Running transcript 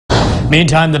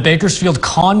Meantime, the Bakersfield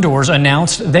Condors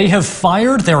announced they have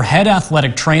fired their head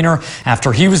athletic trainer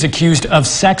after he was accused of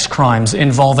sex crimes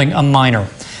involving a minor.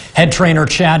 Head trainer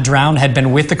Chad Drown had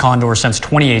been with the Condors since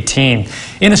 2018.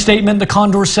 In a statement, the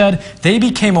Condors said they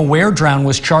became aware Drown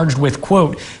was charged with,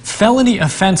 quote, felony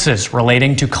offenses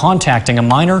relating to contacting a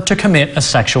minor to commit a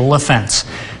sexual offense.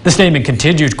 The statement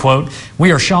continued, quote,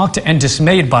 we are shocked and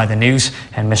dismayed by the news,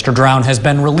 and Mr. Drown has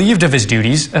been relieved of his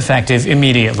duties effective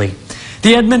immediately.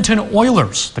 The Edmonton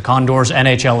Oilers, the Condors'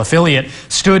 NHL affiliate,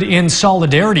 stood in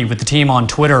solidarity with the team on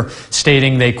Twitter,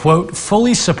 stating they, quote,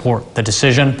 fully support the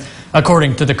decision.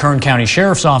 According to the Kern County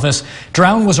Sheriff's Office,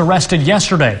 Drown was arrested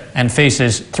yesterday and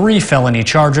faces 3 felony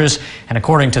charges. And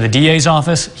according to the DA's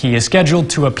office, he is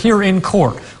scheduled to appear in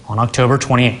court on October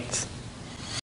 28th.